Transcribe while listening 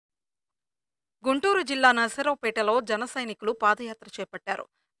గుంటూరు జిల్లా నర్సరావుపేటలో జన సైనికులు పాదయాత్ర చేపట్టారు.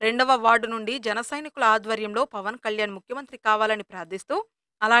 2వ వార్డు నుండి జన సైనికుల ఆధ్వర్యంలో పవన్ కళ్యాణ్ ముఖ్యమంత్రి కావాలని ప్రార్థిస్తూ,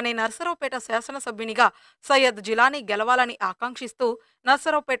 అలానే నర్సరావుపేట శాసనసభ్యునిగా సయ్యద్ జిలానీ గెలవాలని ఆకాంక్షిస్తూ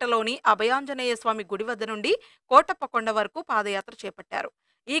నర్సరావుపేటలోని అభయాంజనేయ స్వామి గుడి వద్ద నుండి కోటప్పకొండ వరకు పాదయాత్ర చేపట్టారు.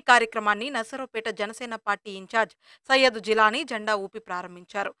 ఈ కార్యక్రమాన్ని నర్సరావుపేట జనసేన పార్టీ ఇన్ఛార్జ్ సయ్యద్ జిలానీ జెండా ఊపి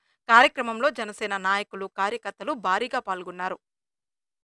ప్రారంభించారు. కార్యక్రమంలో జనసేన నాయకులు, కార్యకర్తలు భారీగా పాల్గొన్నారు.